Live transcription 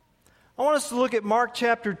I want us to look at Mark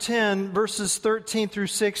chapter 10, verses 13 through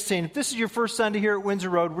 16. If this is your first Sunday here at Windsor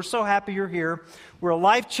Road, we're so happy you're here. We're a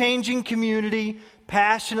life-changing community,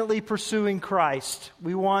 passionately pursuing Christ.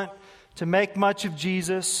 We want to make much of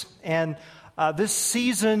Jesus, and this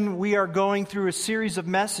season we are going through a series of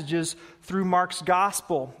messages through Mark's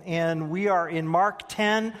Gospel, and we are in Mark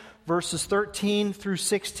 10, verses 13 through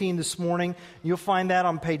 16 this morning. You'll find that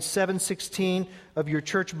on page 716 of your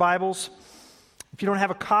church Bibles. If you don't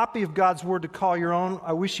have a copy of God's Word to call your own,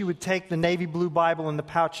 I wish you would take the navy blue Bible in the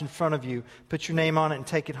pouch in front of you, put your name on it, and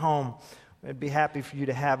take it home. I'd be happy for you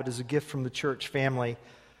to have it as a gift from the church family.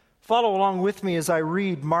 Follow along with me as I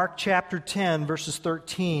read Mark chapter 10, verses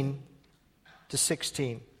 13 to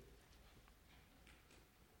 16.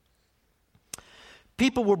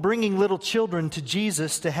 People were bringing little children to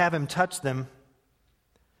Jesus to have him touch them,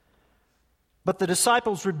 but the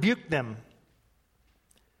disciples rebuked them.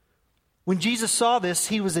 When Jesus saw this,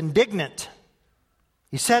 he was indignant.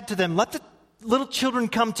 He said to them, "Let the little children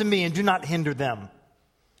come to me and do not hinder them.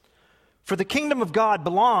 For the kingdom of God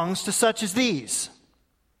belongs to such as these.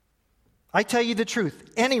 I tell you the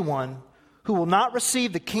truth, anyone who will not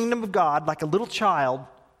receive the kingdom of God like a little child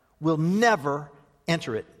will never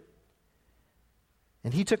enter it."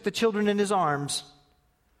 And he took the children in his arms,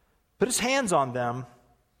 put his hands on them,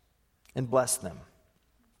 and blessed them.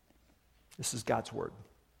 This is God's word.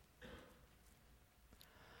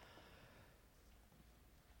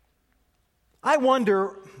 I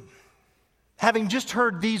wonder, having just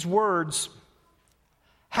heard these words,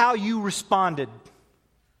 how you responded.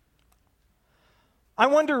 I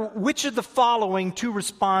wonder which of the following two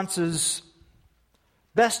responses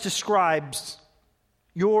best describes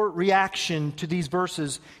your reaction to these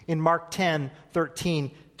verses in Mark 10,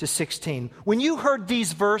 13 to 16. When you heard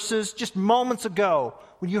these verses just moments ago,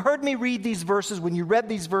 when you heard me read these verses, when you read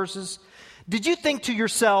these verses, did you think to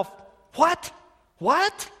yourself, what?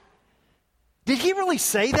 Did he really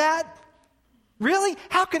say that? Really?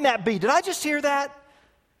 How can that be? Did I just hear that?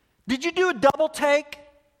 Did you do a double take?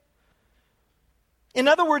 In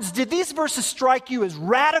other words, did these verses strike you as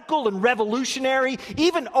radical and revolutionary,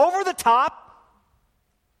 even over the top?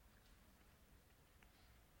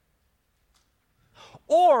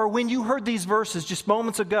 Or when you heard these verses just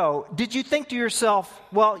moments ago, did you think to yourself,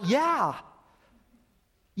 well,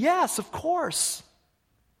 yes, of course.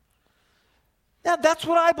 Now, that's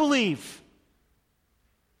what I believe.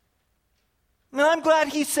 And I'm glad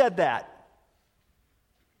he said that.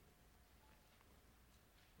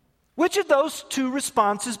 Which of those two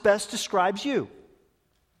responses best describes you?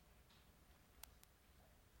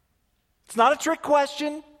 It's not a trick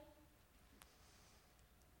question.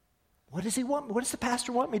 What does he want? What does the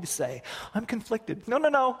pastor want me to say? I'm conflicted.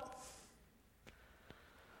 No.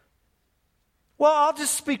 Well, I'll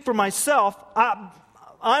just speak for myself.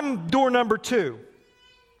 I'm door number 2.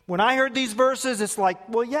 When I heard these verses, it's like,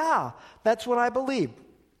 well, yeah, that's what I believe.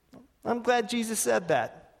 I'm glad Jesus said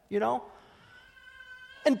that,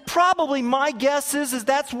 And probably my guess is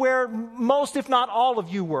that's where most, if not all of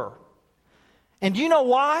you were. And do you know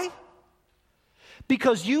why?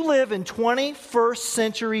 Because you live in 21st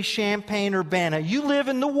century Champaign-Urbana. You live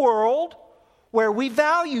in the world where we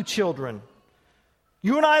value children.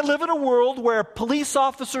 You and I live in a world where police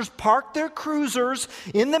officers park their cruisers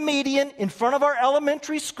in the median in front of our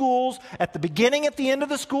elementary schools at the beginning, at the end of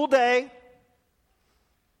the school day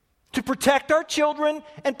to protect our children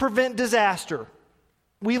and prevent disaster.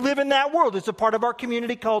 We live in that world. It's a part of our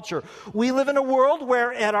community culture. We live in a world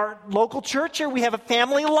where at our local church here we have a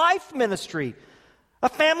family life ministry. A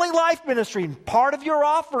family life ministry. And part of your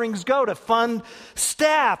offerings go to fund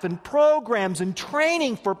staff and programs and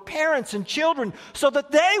training for parents and children so that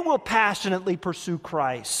they will passionately pursue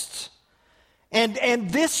Christ. And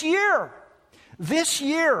this year,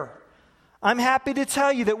 I'm happy to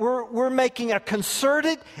tell you that we're making a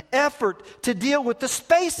concerted effort to deal with the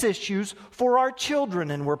space issues for our children.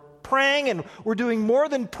 And we're praying, and we're doing more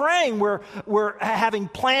than praying. We're having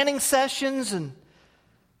planning sessions and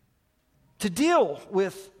to deal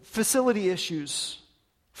with facility issues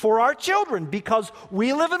for our children, because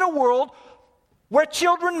we live in a world where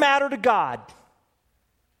children matter to God.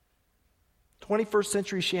 21st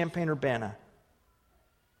century Champaign-Urbana.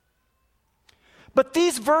 But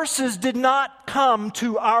these verses did not come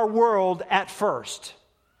to our world at first.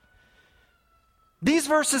 These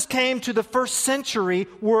verses came to the first century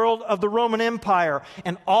world of the Roman Empire,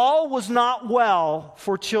 and all was not well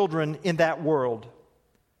for children in that world.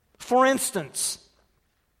 For instance,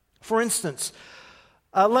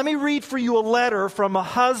 let me read for you a letter from a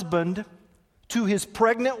husband to his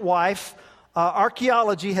pregnant wife.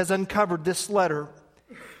 Archaeology has uncovered this letter.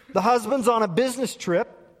 The husband's on a business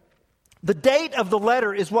trip, The date of the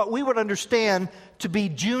letter is what we would understand to be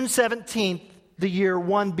June 17th, the year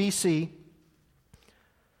 1 BC.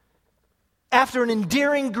 After an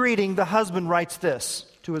endearing greeting, the husband writes this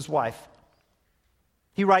to his wife.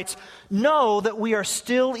 He writes, "Know that we are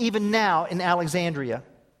still even now in Alexandria.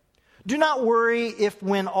 Do not worry if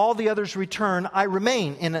when all the others return, I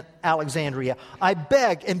remain in Alexandria. I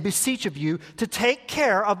beg and beseech of you to take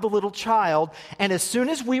care of the little child, and as soon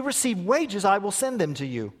as we receive wages, I will send them to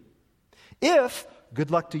you. If, good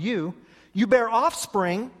luck to you, you bear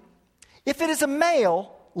offspring, if it is a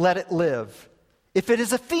male, let it live. If it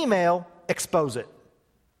is a female, expose it.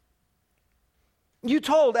 You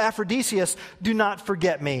told Aphrodisias, do not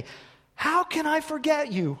forget me. How can I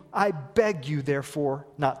forget you? I beg you, therefore,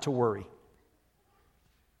 not to worry."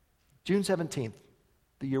 June 17th,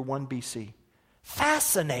 the year 1 BC.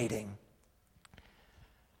 Fascinating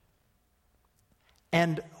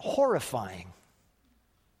and horrifying.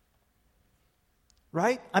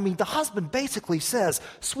 Right? I mean, the husband basically says,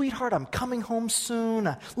 "Sweetheart, I'm coming home soon.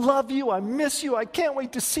 I love you. I miss you. I can't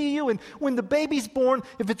wait to see you. And when the baby's born,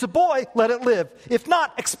 if it's a boy, let it live. If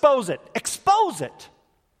not, expose it." Expose it.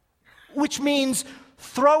 Which means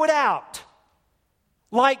throw it out.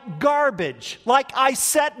 Like garbage. Like I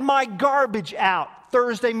set my garbage out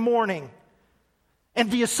Thursday morning. And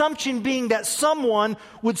the assumption being that someone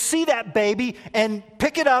would see that baby and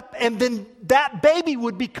pick it up, and then that baby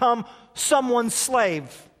would become someone's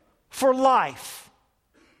slave for life.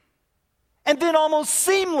 And then almost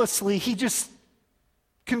seamlessly, he just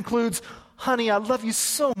concludes, "Honey, I love you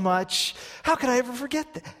so much. How could I ever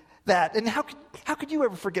forget that? And how could you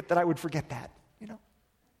ever forget that I would forget that?" You know?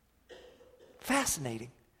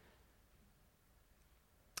 Fascinating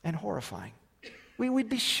and horrifying. We'd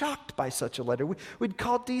be shocked by such a letter. We'd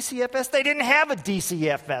call DCFS. They didn't have a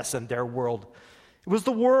DCFS in their world. It was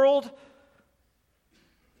the world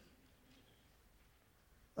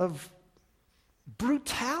of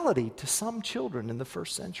brutality to some children in the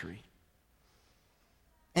first century.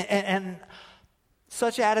 And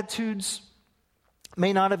such attitudes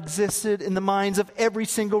may not have existed in the minds of every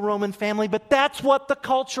single Roman family, but that's what the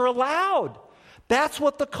culture allowed. That's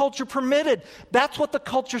what the culture permitted. That's what the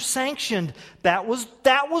culture sanctioned. That was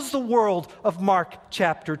the world of Mark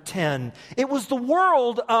chapter 10. It was the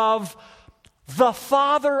world of the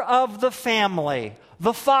father of the family.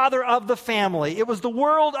 The father of the family. It was the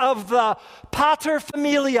world of the pater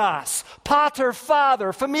familias. Pater,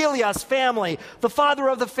 father, familias, family. The father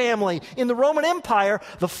of the family. In the Roman Empire,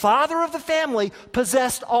 the father of the family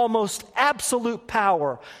possessed almost absolute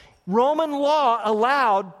power. Roman law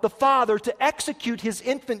allowed the father to execute his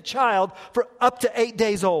infant child for up to 8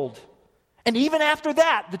 days old. And even after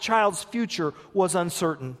that, the child's future was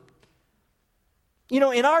uncertain. You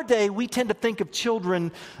know, in our day, we tend to think of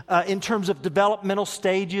children in terms of developmental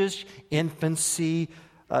stages, infancy,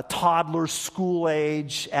 toddlers, school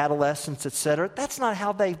age, adolescence, etc. That's not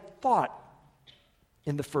how they thought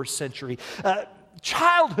in the first century.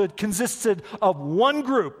 Childhood consisted of one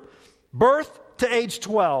group, birth to age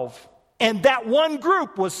 12. And that one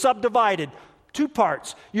group was subdivided, 2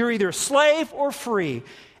 parts. You're either slave or free.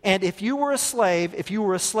 And if you were a slave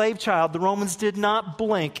child, the Romans did not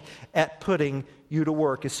blink at putting you to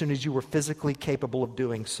work as soon as you were physically capable of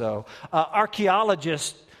doing so.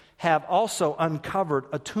 Archaeologists have also uncovered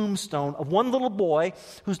a tombstone of one little boy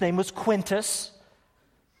whose name was Quintus.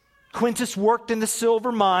 Quintus worked in the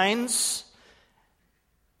silver mines.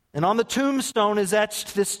 And on the tombstone is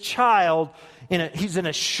etched this child. He's in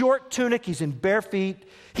a short tunic. He's in bare feet.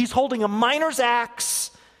 He's holding a miner's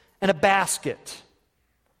axe and a basket.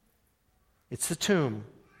 It's the tomb.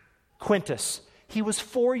 Quintus. He was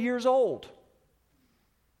 4 years old.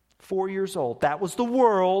 4 years old. That was the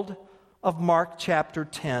world of Mark chapter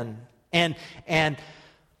 10. And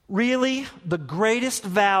really, the greatest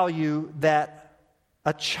value that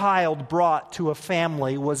a child brought to a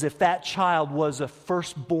family was if that child was a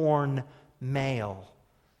firstborn male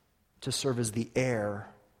to serve as the heir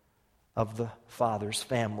of the father's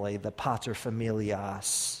family, the pater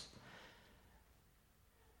familias.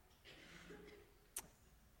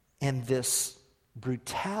 And this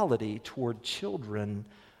brutality toward children,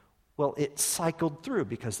 well, it cycled through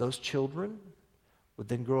because those children would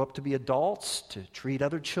then grow up to be adults, to treat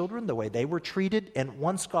other children the way they were treated. And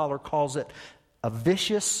one scholar calls it a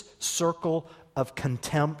vicious circle of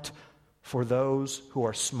contempt for those who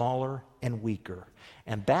are smaller and weaker.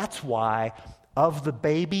 And that's why, of the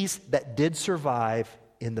babies that did survive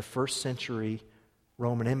in the first century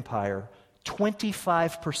Roman Empire,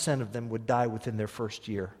 25% of them would die within their first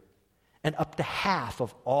year. And up to half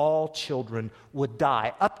of all children would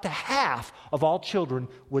die. Up to half of all children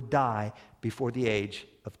would die before the age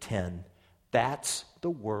of 10 That's the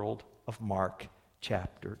world of Mark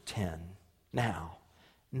chapter 10. Now,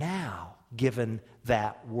 given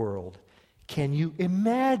that world, can you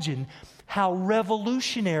imagine how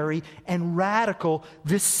revolutionary and radical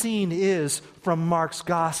this scene is from Mark's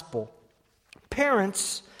gospel?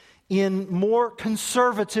 Parents in more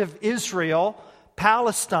conservative Israel,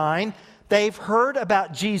 Palestine, they've heard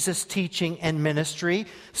about Jesus' teaching and ministry.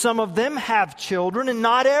 Some of them have children, and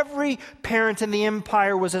not every parent in the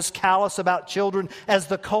empire was as callous about children as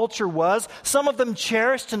the culture was. Some of them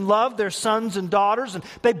cherished and loved their sons and daughters, and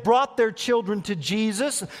they brought their children to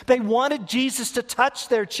Jesus. They wanted Jesus to touch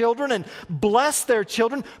their children and bless their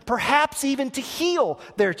children, perhaps even to heal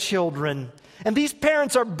their children. And these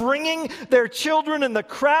parents are bringing their children, and the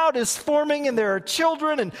crowd is forming, and there are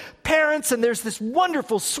children and parents, and there's this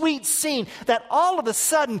wonderful, sweet scene that all of a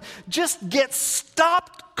sudden just gets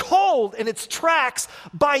stopped cold in its tracks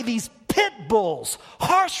by these pit bulls,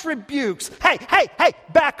 harsh rebukes. Hey,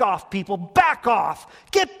 back off, people, back off.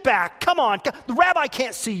 Get back, come on. The rabbi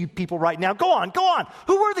can't see you people right now. Go on.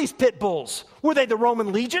 Who were these pit bulls? Were they the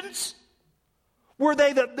Roman legions? Were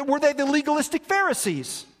they the legalistic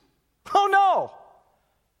Pharisees? Oh no!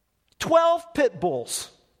 12 pit bulls.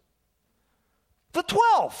 The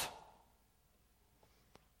 12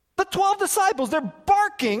 disciples, they're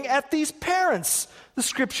barking at these parents. The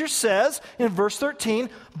scripture says in verse 13,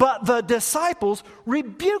 but the disciples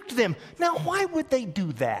rebuked them. Now, why would they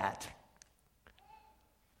do that?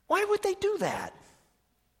 Why would they do that?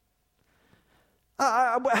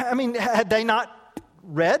 Had they not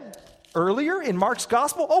read earlier in Mark's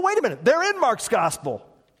gospel? Oh, wait a minute, they're in Mark's gospel.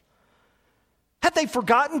 Had they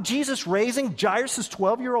forgotten Jesus raising Jairus'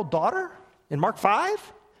 12-year-old daughter in Mark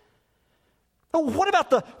 5? Oh, what about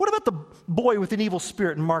the boy with an evil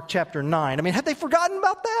spirit in Mark chapter 9? Had they forgotten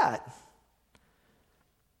about that?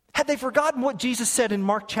 Had they forgotten what Jesus said in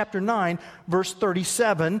Mark chapter 9, verse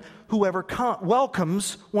 37, whoever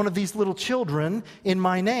welcomes one of these little children in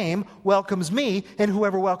my name welcomes me, and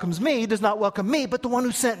whoever welcomes me does not welcome me, but the one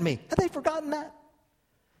who sent me. Had they forgotten that?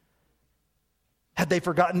 Had they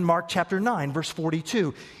forgotten Mark chapter 9, verse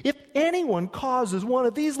 42? If anyone causes one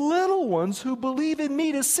of these little ones who believe in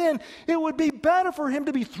me to sin, it would be better for him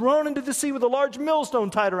to be thrown into the sea with a large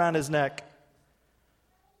millstone tied around his neck.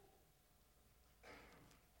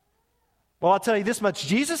 Well, I'll tell you this much,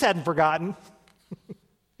 Jesus hadn't forgotten.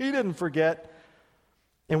 He didn't forget.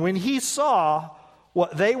 And when he saw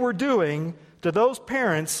what they were doing to those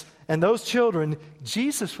parents and those children,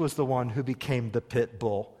 Jesus was the one who became the pit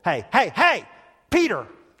bull. Hey! Peter,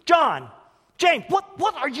 John, James,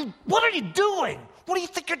 what are you doing? What do you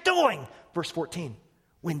think you're doing? Verse 14.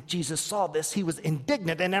 When Jesus saw this, he was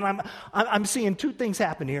indignant. And then I'm seeing two things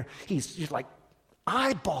happen here. He's like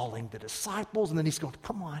eyeballing the disciples, and then he's going,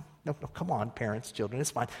 come on. No, come on, parents, children,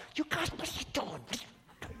 it's fine. You guys, what are you doing?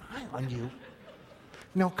 Come on you.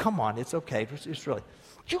 No, come on, it's okay. It's really,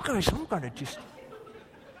 you guys, I'm going to just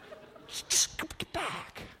get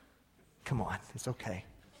back. Come on, it's okay.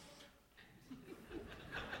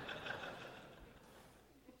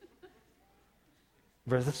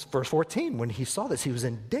 Verse 14, when he saw this, he was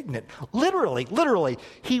indignant. Literally,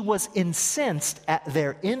 he was incensed at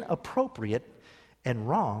their inappropriate and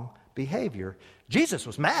wrong behavior. Jesus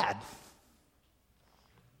was mad.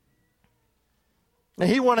 And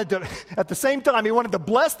he wanted to, at the same time, he wanted to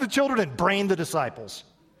bless the children and brain the disciples.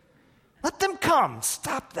 Let them come.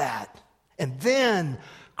 Stop that. And then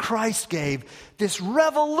Christ gave this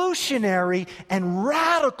revolutionary and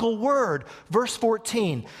radical word. Verse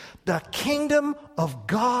 14, the kingdom of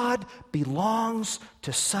God belongs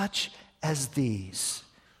to such as these.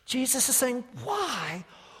 Jesus is saying, why?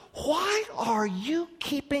 Why are you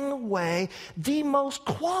keeping away the most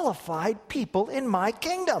qualified people in my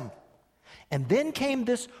kingdom? And then came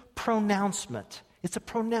this pronouncement. It's a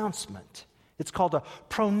pronouncement. It's called a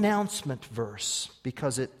pronouncement verse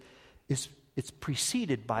because it's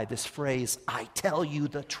preceded by this phrase, I tell you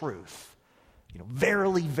the truth.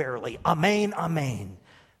 Verily, verily, amen, amen.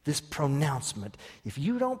 This pronouncement. If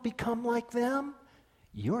you don't become like them,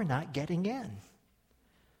 you're not getting in.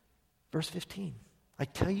 Verse 15, I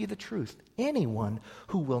tell you the truth. Anyone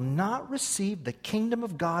who will not receive the kingdom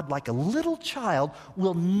of God like a little child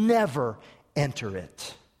will never enter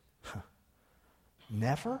it.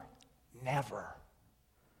 Never.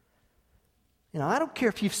 I don't care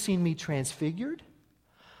if you've seen me transfigured.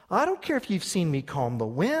 I don't care if you've seen me calm the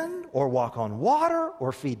wind or walk on water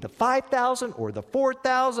or feed the 5,000 or the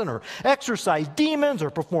 4,000 or exorcise demons or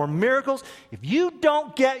perform miracles. If you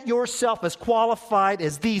don't get yourself as qualified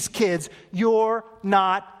as these kids, you're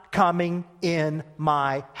not coming in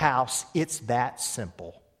my house. It's that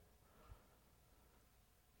simple.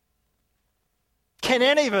 can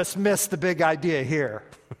any of us miss the big idea here?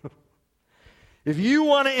 If you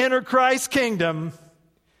want to enter Christ's kingdom,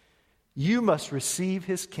 you must receive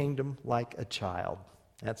his kingdom like a child.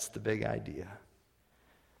 That's the big idea.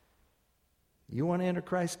 You want to enter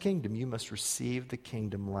Christ's kingdom, you must receive the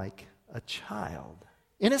kingdom like a child.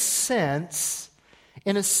 In a sense,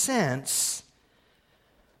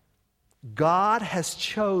 God has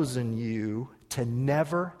chosen you to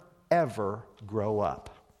never, ever grow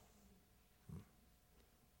up.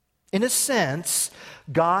 In a sense,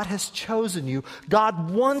 God has chosen you. God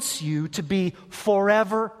wants you to be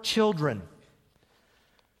forever children,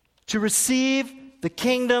 to receive the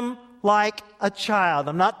kingdom like a child.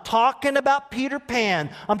 I'm not talking about Peter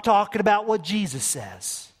Pan. I'm talking about what Jesus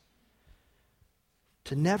says.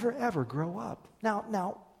 To never, ever grow up.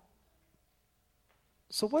 Now,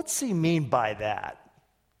 so what's he mean by that?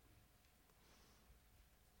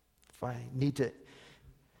 If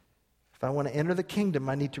I want to enter the kingdom,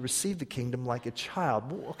 I need to receive the kingdom like a child.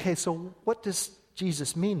 Okay, so what does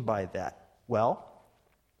Jesus mean by that? Well,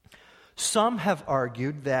 some have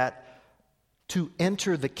argued that to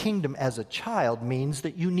enter the kingdom as a child means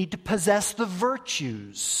that you need to possess the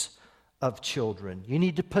virtues of children. You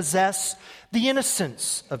need to possess the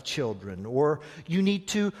innocence of children, or you need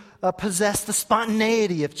to possess the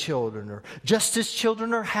spontaneity of children, or just as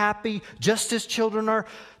children are happy, just as children are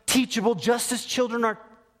teachable, just as children are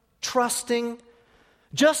trusting,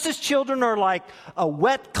 just as children are like a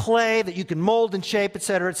wet clay that you can mold and shape,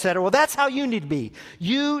 etc., etc. Well, that's how you need to be.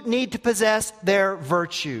 You need to possess their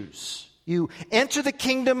virtues. You enter the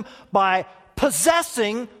kingdom by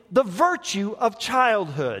possessing the virtue of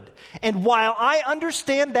childhood. And while I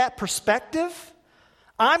understand that perspective,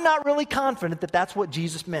 I'm not really confident that that's what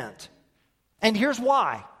Jesus meant. And here's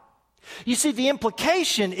why. You see, the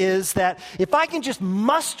implication is that if I can just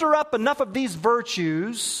muster up enough of these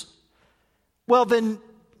virtues, well, then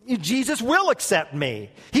Jesus will accept me.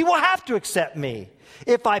 He will have to accept me.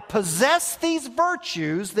 If I possess these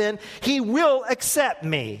virtues, then he will accept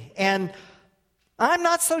me. And I'm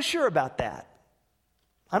not so sure about that.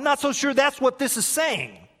 I'm not so sure that's what this is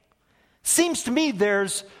saying. Seems to me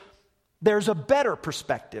there's a better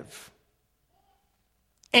perspective.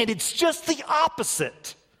 And it's just the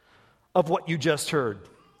opposite of what you just heard.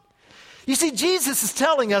 You see, Jesus is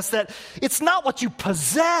telling us that it's not what you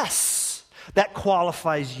possess that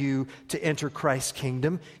qualifies you to enter Christ's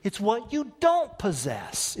kingdom. It's what you don't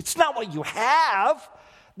possess. It's not what you have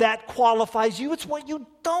that qualifies you. It's what you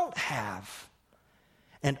don't have.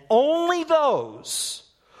 And only those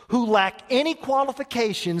who lack any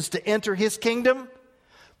qualifications to enter his kingdom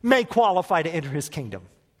may qualify to enter his kingdom.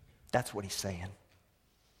 That's what he's saying.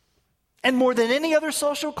 And more than any other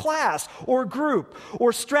social class or group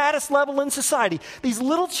or stratus level in society, these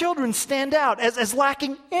little children stand out as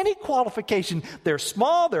lacking any qualification. They're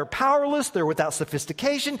small, they're powerless, they're without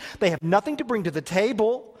sophistication, they have nothing to bring to the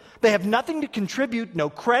table, they have nothing to contribute, no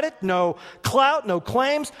credit, no clout, no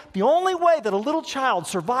claims. The only way that a little child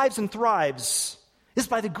survives and thrives is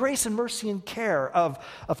by the grace and mercy and care of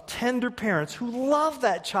tender parents who love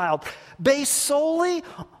that child based solely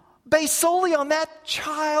on that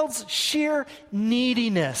child's sheer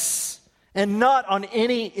neediness and not on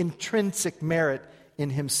any intrinsic merit in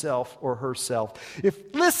himself or herself.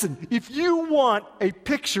 If you want a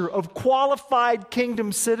picture of qualified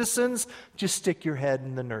kingdom citizens, just stick your head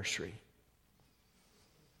in the nursery.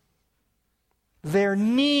 Their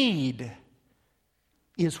need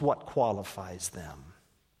is what qualifies them.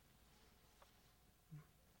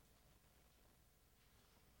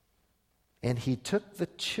 And he took the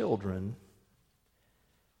children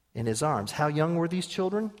in his arms. How young were these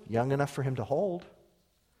children? Young enough for him to hold.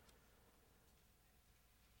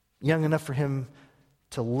 Young enough for him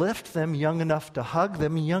to lift them, young enough to hug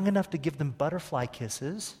them, young enough to give them butterfly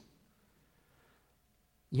kisses.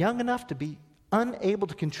 Young enough to be unable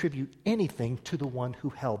to contribute anything to the one who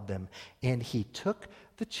held them. And he took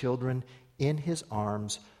the children in his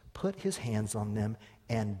arms, put his hands on them,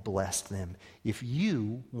 and blessed them. If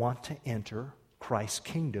you want to enter Christ's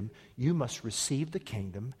kingdom, you must receive the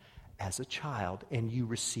kingdom as a child. And you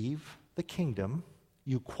receive the kingdom,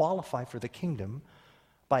 you qualify for the kingdom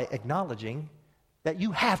by acknowledging that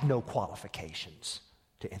you have no qualifications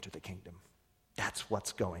to enter the kingdom. That's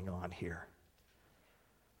what's going on here.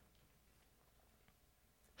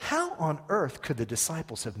 How on earth could the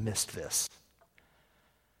disciples have missed this?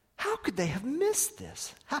 How could they have missed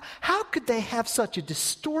this? How could they have such a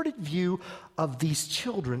distorted view of these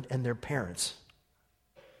children and their parents?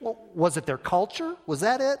 Well, was it their culture? Was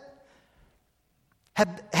that it?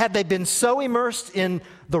 Had they been so immersed in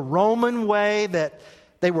the Roman way that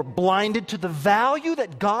they were blinded to the value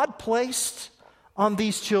that God placed on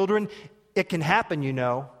these children. It can happen, you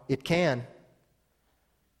know. It can.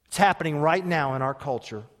 It's happening right now in our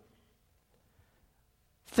culture.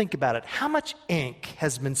 Think about it. How much ink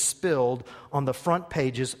has been spilled on the front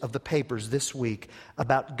pages of the papers this week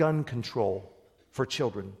about gun control for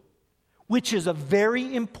children? Which is a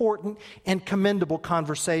very important and commendable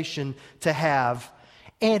conversation to have.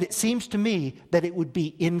 And it seems to me that it would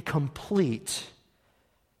be incomplete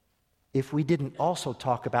if we didn't also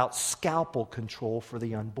talk about scalpel control for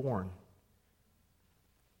the unborn.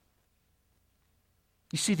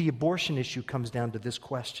 You see, the abortion issue comes down to this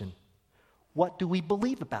question. What do we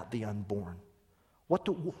believe about the unborn?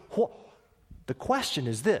 The question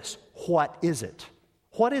is this: what is it?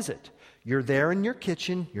 What is it? You're there in your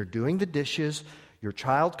kitchen, you're doing the dishes, your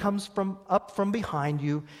child comes up from behind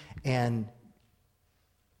you, and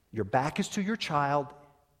your back is to your child,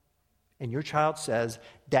 and your child says,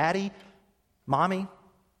 "Daddy, Mommy,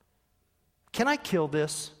 can I kill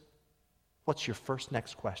this?" What's your first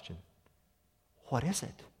next question? What is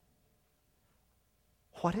it?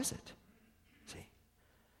 What is it? See?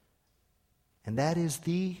 And that is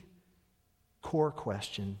the core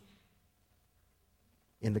question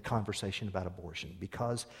in the conversation about abortion.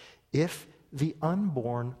 Because if the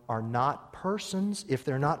unborn are not persons, if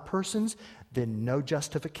they're not persons, then no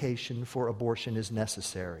justification for abortion is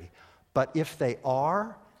necessary. But if they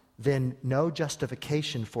are, then no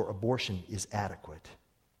justification for abortion is adequate.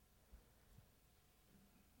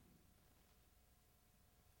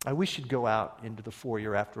 I wish you'd go out into the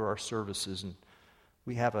foyer after our services, and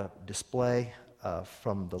we have a display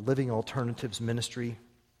from the Living Alternatives Ministry.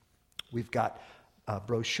 We've got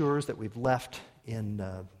brochures that we've left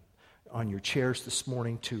on your chairs this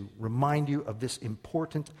morning to remind you of this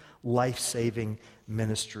important life-saving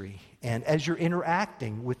ministry. And as you're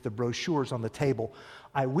interacting with the brochures on the table,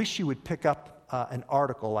 I wish you would pick up an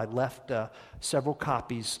article. I left several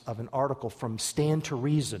copies of an article from Stand to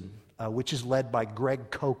Reason, which is led by Greg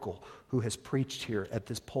Kokel, who has preached here at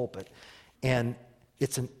this pulpit. And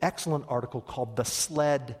it's an excellent article called The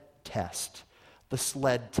Sled Test. The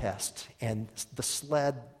Sled Test. And the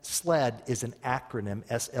SLED is an acronym,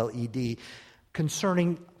 SLED,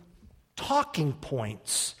 concerning talking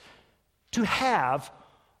points to have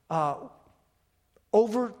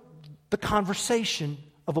over the conversation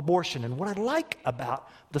of abortion. And what I like about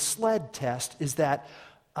the SLED test is that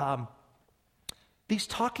these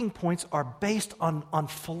talking points are based on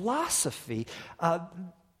philosophy.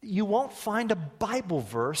 You won't find a Bible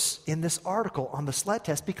verse in this article on the SLED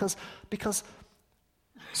test because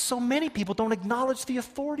so many people don't acknowledge the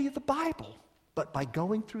authority of the Bible. But by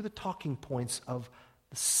going through the talking points of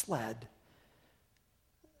the SLED,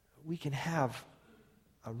 we can have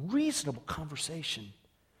a reasonable conversation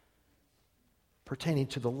pertaining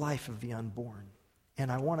to the life of the unborn.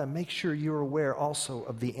 And I want to make sure you're aware also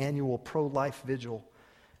of the annual pro-life vigil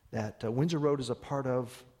that Windsor Road is a part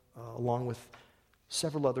of, along with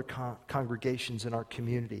several other congregations in our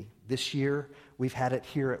community. This year, we've had it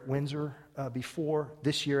here at Windsor before.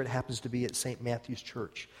 This year, it happens to be at St. Matthew's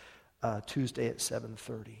Church, Tuesday at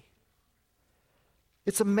 7:30.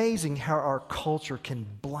 It's amazing how our culture can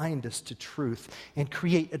blind us to truth and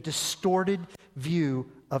create a distorted view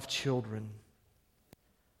of children.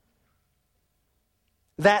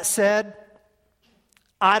 That said,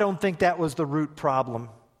 I don't think that was the root problem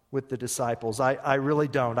with the disciples. I really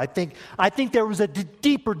don't. I think there was a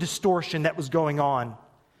deeper distortion that was going on.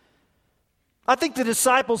 I think the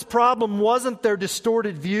disciples' problem wasn't their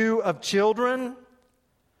distorted view of children.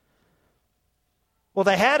 Well,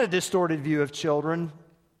 they had a distorted view of children,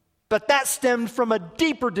 but that stemmed from a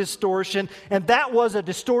deeper distortion, and that was a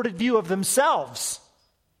distorted view of themselves.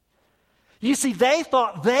 You see, they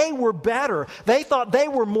thought they were better. They thought they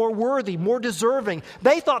were more worthy, more deserving.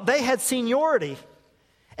 They thought they had seniority.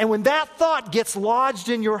 And when that thought gets lodged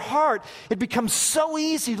in your heart, it becomes so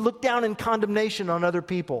easy to look down in condemnation on other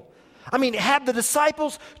people. I mean, had the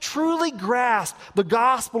disciples truly grasped the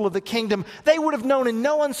gospel of the kingdom, they would have known in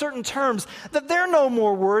no uncertain terms that they're no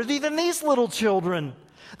more worthy than these little children.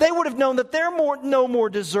 They would have known that they're no more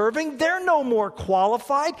deserving, they're no more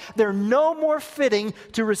qualified, they're no more fitting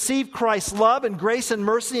to receive Christ's love and grace and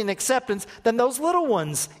mercy and acceptance than those little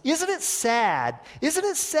ones. Isn't it sad? Isn't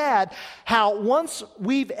it sad how once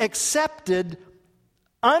we've accepted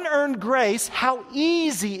unearned grace, how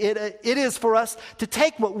easy it is for us to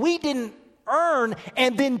take what we didn't earn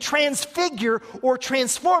and then transfigure or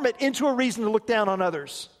transform it into a reason to look down on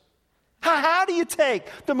others? How do you take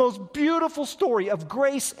the most beautiful story of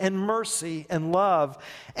grace and mercy and love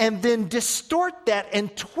and then distort that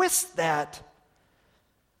and twist that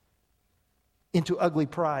into ugly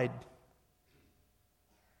pride?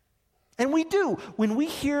 And we do. When we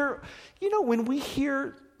hear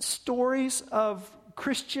stories of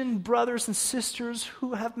Christian brothers and sisters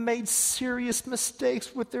who have made serious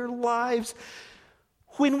mistakes with their lives,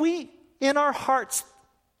 when we, in our hearts,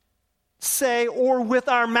 say, or with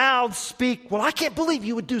our mouths speak, well, I can't believe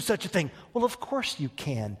you would do such a thing. Well, of course you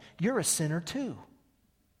can. You're a sinner too.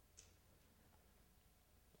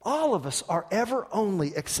 All of us are ever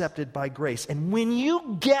only accepted by grace. And when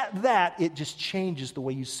you get that, it just changes the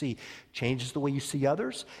way you see. Changes the way you see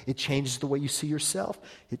others. It changes the way you see yourself.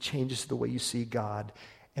 It changes the way you see God.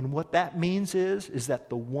 And what that means is that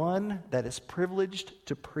the one that is privileged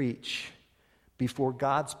to preach before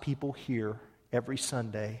God's people here every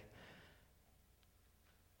Sunday,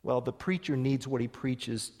 well, the preacher needs what he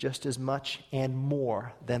preaches just as much and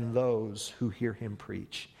more than those who hear him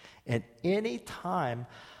preach. And anytime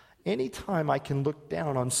I can look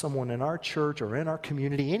down on someone in our church or in our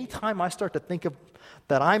community, anytime I start to think of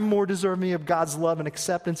that I'm more deserving of God's love and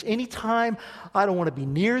acceptance, anytime I don't want to be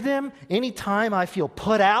near them, anytime I feel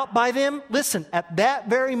put out by them, listen, at that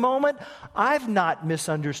very moment, I've not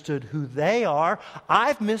misunderstood who they are.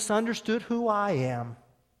 I've misunderstood who I am.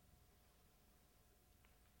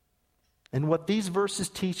 And what these verses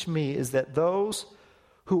teach me is that those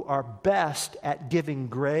who are best at giving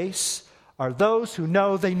grace are those who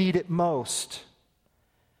know they need it most.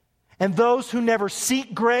 And those who never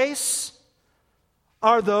seek grace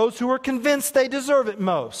are those who are convinced they deserve it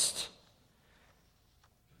most.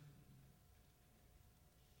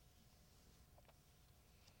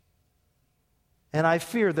 And I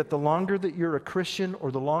fear that the longer that you're a Christian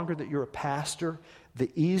or the longer that you're a pastor, the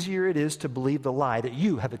easier it is to believe the lie that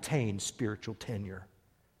you have attained spiritual tenure.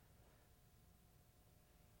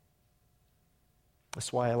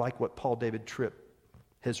 That's why I like what Paul David Tripp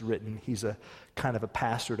has written. He's a kind of a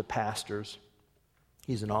pastor to pastors.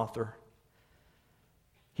 He's an author.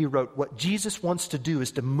 He wrote, what Jesus wants to do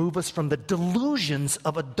is to move us from the delusions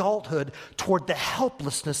of adulthood toward the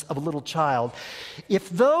helplessness of a little child. If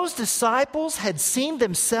those disciples had seen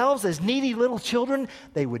themselves as needy little children,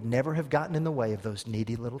 they would never have gotten in the way of those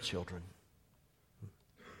needy little children.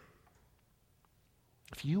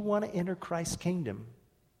 If you want to enter Christ's kingdom,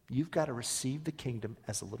 you've got to receive the kingdom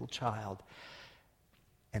as a little child.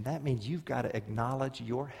 And that means you've got to acknowledge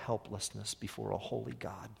your helplessness before a holy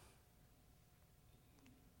God.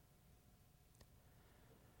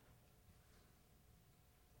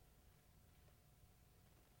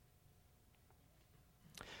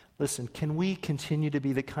 Listen, can we continue to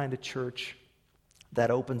be the kind of church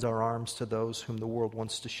that opens our arms to those whom the world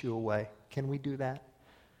wants to shoo away? Can we do that?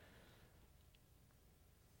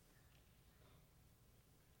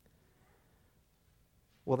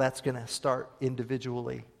 Well, that's going to start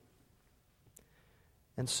individually.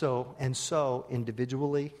 And so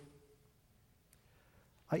individually,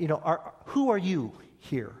 who are you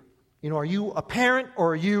here? Are you a parent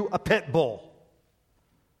or are you a pit bull?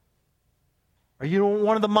 Are you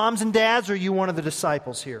one of the moms and dads or are you one of the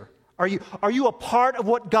disciples here? Are you a part of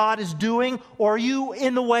what God is doing or are you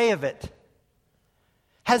in the way of it?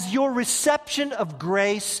 Has your reception of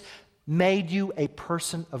grace made you a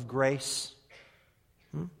person of grace?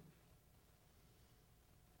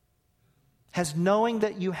 Has knowing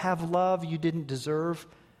that you have love you didn't deserve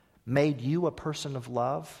made you a person of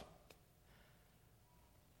love?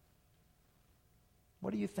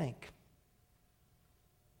 What do you think?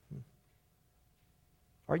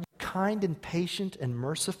 Are you kind and patient and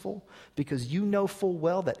merciful because you know full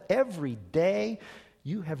well that every day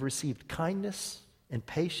you have received kindness and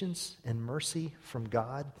patience and mercy from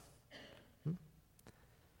God?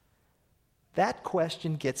 That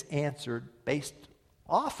question gets answered based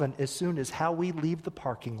often as soon as how we leave the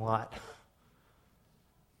parking lot.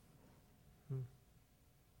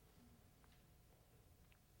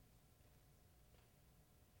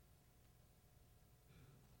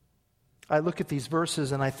 I look at these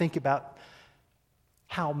verses and I think about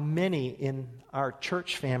how many in our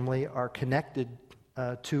church family are connected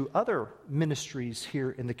to other ministries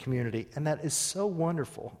here in the community. And that is so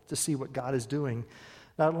wonderful to see what God is doing,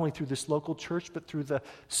 not only through this local church, but through the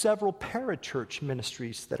several parachurch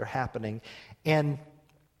ministries that are happening. And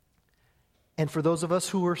for those of us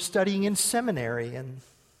who are studying in seminary.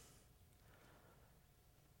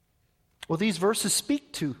 Well, these verses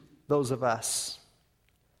speak to those of us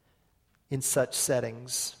in such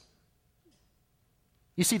settings.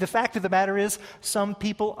 You see, the fact of the matter is, some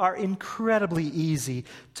people are incredibly easy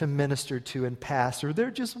to minister to and pastor. They're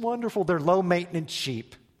just wonderful. They're low-maintenance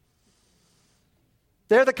sheep.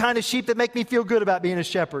 They're the kind of sheep that make me feel good about being a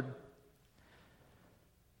shepherd.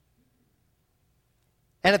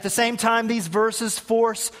 And at the same time, these verses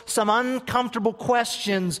force some uncomfortable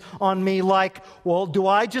questions on me like, well, do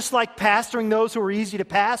I just like pastoring those who are easy to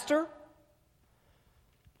pastor?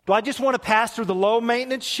 Do I just want to pastor the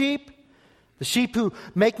low-maintenance sheep? The sheep who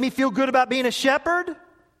make me feel good about being a shepherd?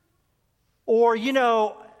 Or,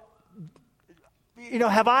 have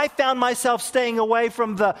I found myself staying away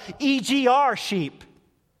from the EGR sheep?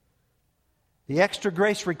 The extra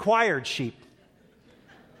grace required sheep.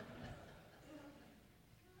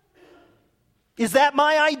 Is that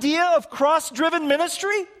my idea of cross-driven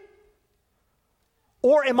ministry?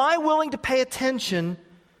 Or am I willing to pay attention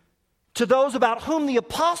to those about whom the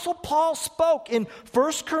Apostle Paul spoke in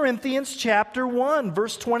 1 Corinthians chapter 1,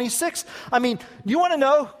 verse 26? I mean, you want to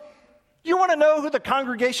know who the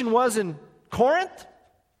congregation was in Corinth?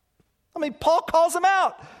 I mean, Paul calls them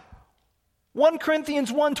out. 1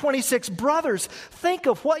 Corinthians 1:26, brothers, think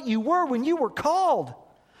of what you were when you were called.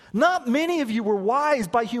 Not many of you were wise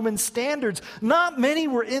by human standards. Not many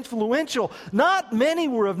were influential. Not many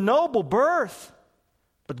were of noble birth.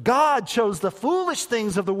 But God chose the foolish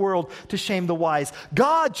things of the world to shame the wise.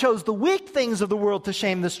 God chose the weak things of the world to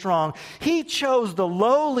shame the strong. He chose the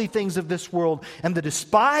lowly things of this world and the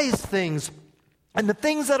despised things and the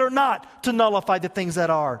things that are not to nullify the things that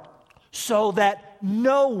are, so that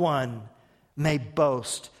no one may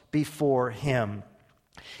boast before him.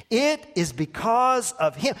 It is because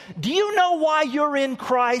of him. Do you know why you're in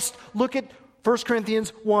Christ? Look at 1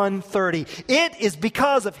 Corinthians 1:30. It is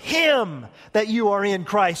because of him that you are in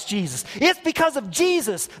Christ Jesus. It's because of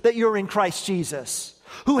Jesus that you're in Christ Jesus,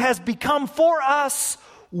 who has become for us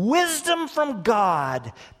wisdom from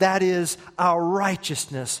God, that is our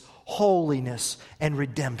righteousness, holiness, and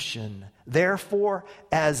redemption. Therefore,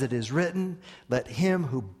 as it is written, let him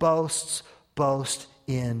who boasts boast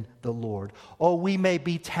in the Lord. Oh, we may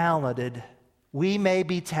be talented,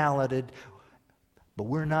 but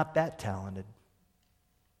we're not that talented.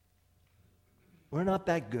 We're not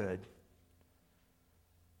that good.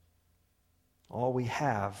 All we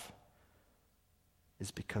have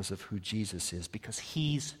is because of who Jesus is, because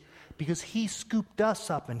he scooped us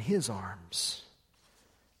up in his arms,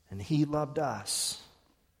 and he loved us.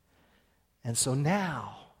 And so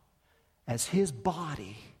now, as his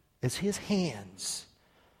body, as his hands,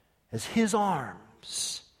 as his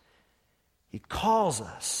arms, he calls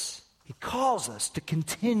us to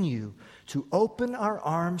continue to open our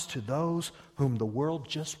arms to those whom the world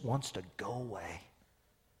just wants to go away.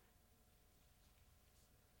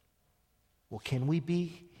 Well, can we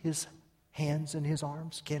be his hands and his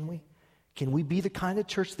arms? Can we? Can we be the kind of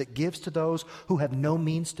church that gives to those who have no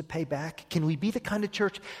means to pay back? Can we be the kind of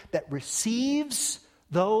church that receives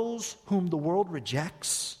those whom the world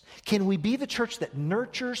rejects? Can we be the church that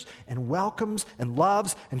nurtures and welcomes and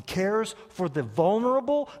loves and cares for the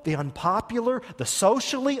vulnerable, the unpopular, the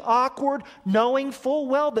socially awkward, knowing full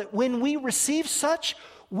well that when we receive such,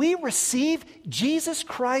 we receive Jesus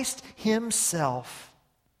Christ himself?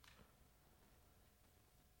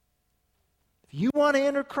 If you want to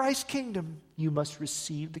enter Christ's kingdom, you must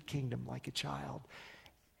receive the kingdom like a child.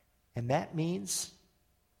 And that means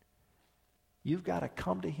you've got to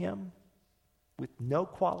come to him with no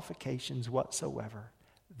qualifications whatsoever.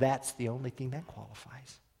 That's the only thing that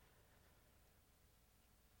qualifies.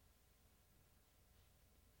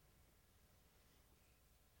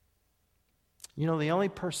 You know, the only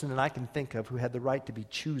person that I can think of who had the right to be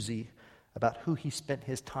choosy about who he spent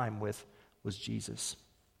his time with was Jesus.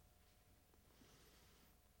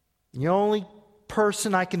 The only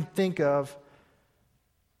person I can think of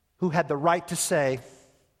who had the right to say,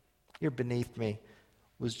 "You're beneath me,"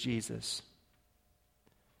 was Jesus.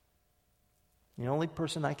 The only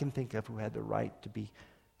person I can think of who had the right to be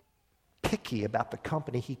picky about the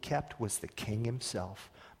company he kept was the King himself.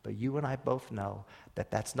 But you and I both know that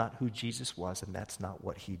that's not who Jesus was, and that's not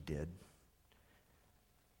what he did.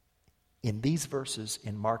 In these verses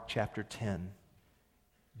in Mark chapter 10,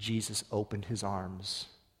 Jesus opened his arms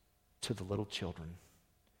to the little children.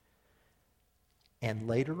 And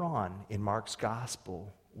later on in Mark's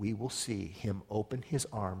gospel, we will see him open his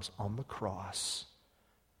arms on the cross,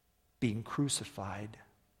 being crucified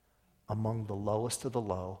among the lowest of the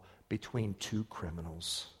low between two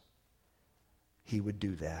criminals. He would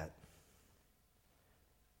do that.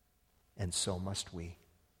 And so must we.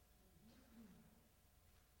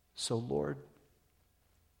 So, Lord,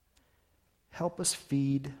 help us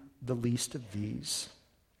feed the least of these.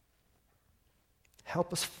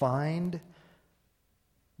 Help us find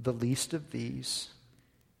the least of these.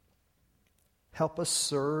 Help us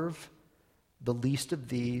serve the least of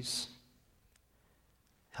these.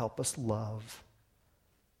 Help us love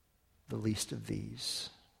the least of these.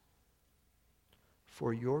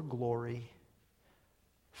 for your glory,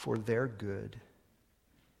 for their good.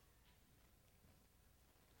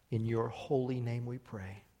 In your holy name we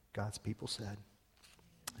pray. God's people said.